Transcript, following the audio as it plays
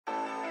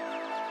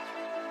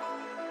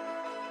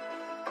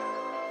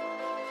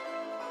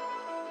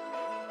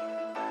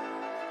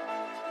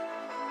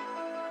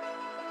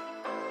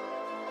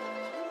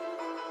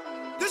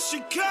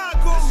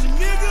Chicago,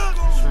 nigga.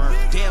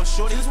 Damn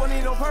shorty, this wasn't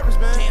even on purpose,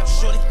 man. Damn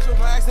shorty, It was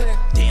by accident.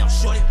 damn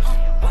shorty,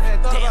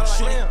 damn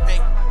shorty,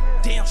 Like,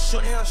 damn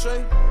shorty, damn,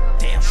 shorty.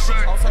 damn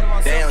shorty. I was talking to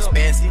myself. Damn,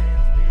 Spancy.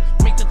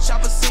 Make the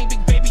chopper sing,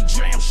 big baby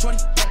dram shorty.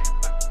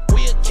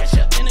 We'll catch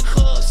her in the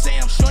club,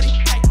 Sam shorty.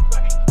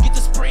 Get the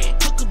spread,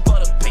 cook the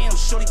butter, bam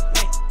shorty.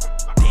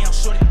 Damn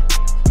shorty,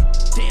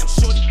 damn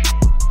shorty.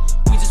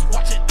 We just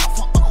watch it out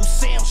for Uncle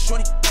Sam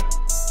shorty.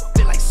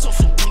 They like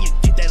social when you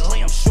get that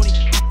lamb shorty.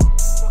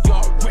 You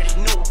already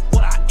know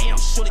what I am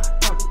shorty.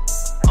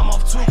 I'm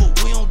off Tooka,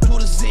 we don't do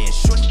the Zen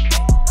shorty.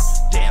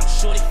 Damn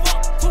shorty,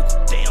 fuck Tooka.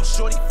 Damn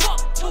shorty, fuck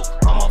Tooka.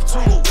 I'm off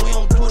Tooka, we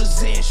don't do the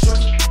Zen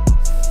shorty.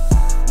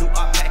 New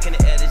op pack in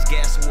the air, this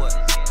gas or what?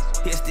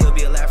 He'll still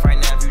be alive right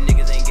now if you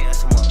niggas ain't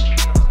gas him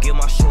up. Give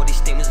my shorty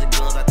statements of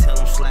guns, I tell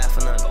them slap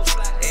for nothing.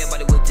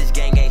 Everybody with this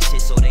gang ain't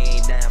shit, so they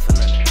ain't dying for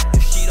nothing.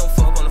 If she don't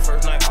fuck on the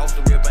first night, off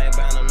the rip, I ain't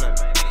buying her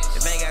nothing.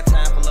 If I ain't got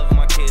time for loving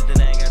my kids,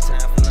 then I ain't got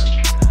time for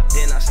nothing.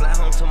 Then I slide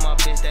home to my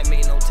bitch, that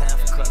mean no time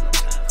for cutting.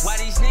 Why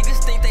these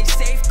niggas think they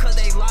safe? Cause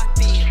they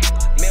locked in.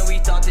 Man, we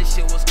thought this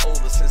shit was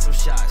over since some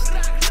shots.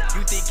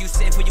 You think you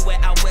safe when you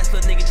at out west,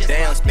 little nigga just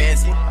Damn,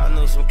 Spancy. I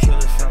know some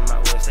killers from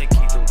out west, they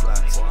keep them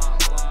blocks.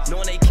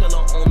 Knowing they kill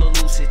on the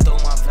loose, it throw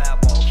my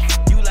vibe off.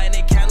 You like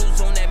they candles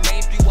on that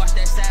main street, watch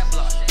that side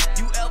block.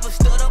 You ever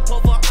stood up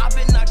over, I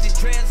been knocked his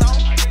dreads off.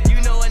 You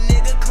know a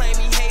nigga claim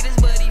he haters,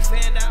 but he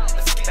fanned out.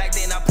 Back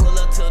then I pull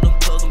up to them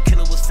clubs, them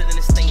killer was sitting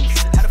in stains.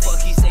 How the fuck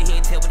he say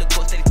he ain't tell with the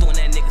course, they throwing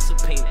that nigga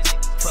subpoena.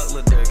 Fuck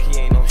Lil Durk, he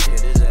ain't no shit,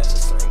 his ass a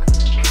singer.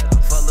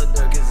 Fuck Lil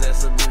Durk, his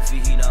ass a goofy,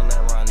 he not let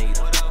Ron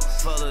either.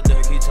 Fuck Lil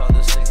Durk, he talk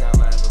to 6, not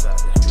laugh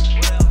about it.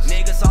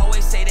 Niggas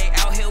always say they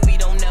out here, we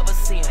don't never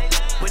see them.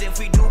 But if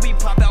we do, we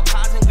pop out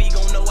cars and we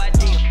gon' know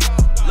idea.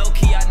 Low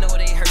key, I know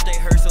they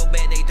hurt so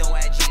bad they don't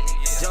IG.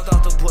 Jumped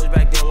off the porch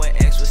back then when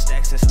X was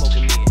stacks and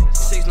smoking me.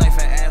 6 knife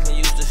at Aslan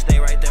used to stay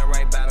right there,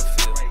 right by the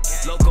field.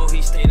 Loco,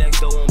 he stayed next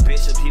door on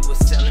Bishop, he was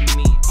selling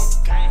meat.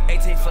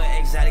 18 for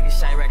exotic and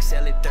shine rack,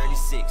 sell it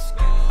 36.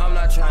 I'm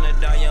not trying to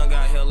die young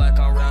out here like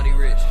I'm Rowdy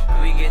Rich.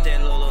 We get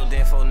that Lolo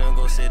then for them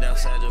go sit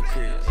outside your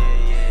crib.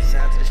 Yeah,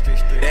 shout out to the street.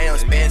 Damn,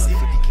 Spancy.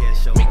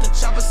 Make the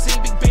chopper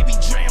sing, big baby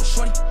dram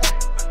shorty.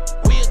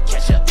 We'll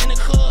catch her in the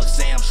club,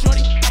 Sam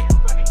shorty.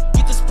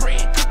 Get the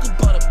spread, cook the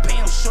butter,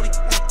 bam shorty.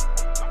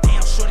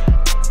 Damn shorty,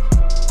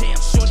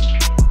 damn shorty.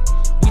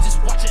 We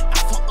just watch it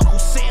out for Uncle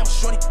Sam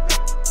shorty.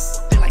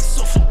 They like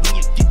social when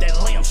you get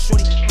that lamb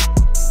shorty.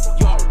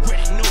 You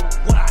already know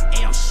what I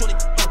am shorty.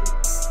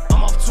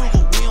 I'm off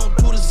Tooka, we don't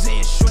do the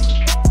Zen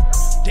shorty.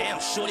 Damn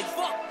shorty,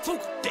 fuck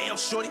Tooka. Damn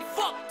shorty,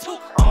 fuck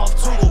Tooka. I'm off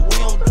Tooka, we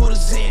don't do the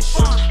Zen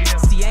shorty.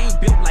 See, I ain't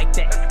built like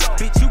that.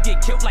 Bitch, you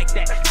get killed like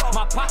that.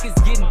 My pockets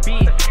getting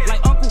big,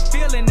 like Uncle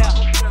Phil in there.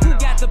 Who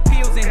got the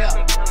pills in here?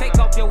 Take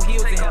off your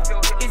heels in here.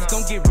 It's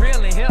gon' get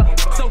real in here,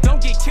 so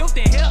don't get killed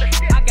in here.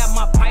 I got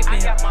my pipe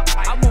in here.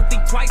 I won't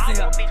think twice in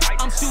here.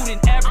 I'm shooting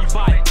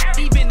everybody,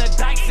 even the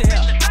dice in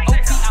here.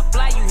 OT, I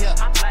fly you here.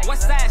 What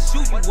size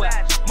shoe you wear?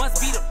 Must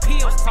be the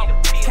pills talk.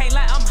 Can't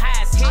lie, I'm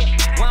high as hell.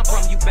 Where I'm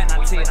from, you better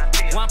not tell.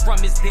 Where I'm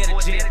from, it's there to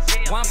jail.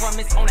 Where I'm from,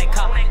 it's on that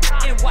cop.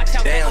 And watch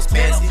out Damn, for those.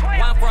 Spancy.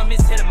 Where I'm from,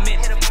 it's hit a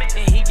minute.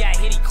 And he got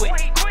hit, he quit.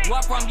 Where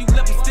I'm from, you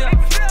lip him still.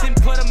 Then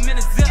put him in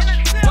a zip.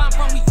 Where I'm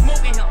from, we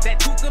smoking him. That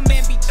Tooka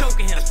man be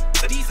choking him.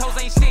 These hoes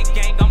ain't shit,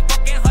 gang. I'm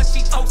fucking her,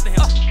 she toasting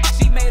him.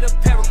 She made a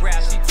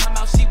paragraph. She talking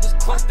about she was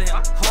close to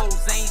him.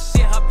 Hoes ain't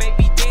shit, her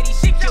baby daddy.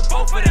 She killed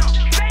both of them.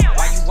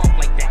 Why you walk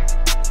like that?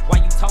 Why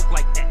you talk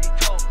like that?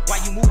 Why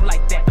you move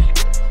like that?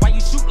 Why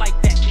you shoot like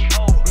that?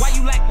 Why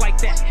you act like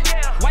that?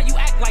 Why you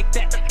act like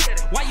that?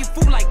 Why you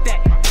fool like that?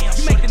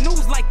 You make the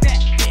news like that.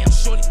 Damn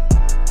shorty,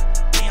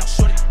 damn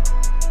shorty,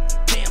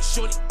 damn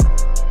shorty.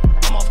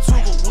 I'm off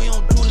Tooka, we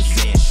don't do the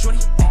Zen shorty.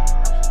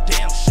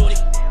 Damn shorty,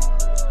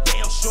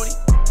 damn shorty.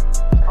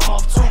 I'm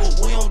off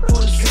Tooka, we don't do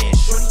the Zen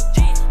shorty.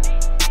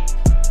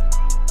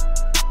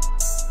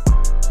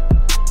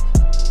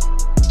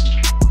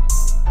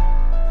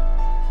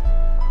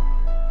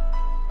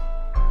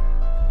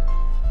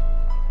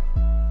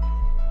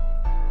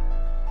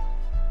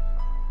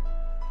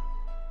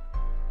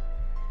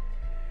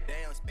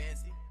 Damn,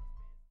 Spancy.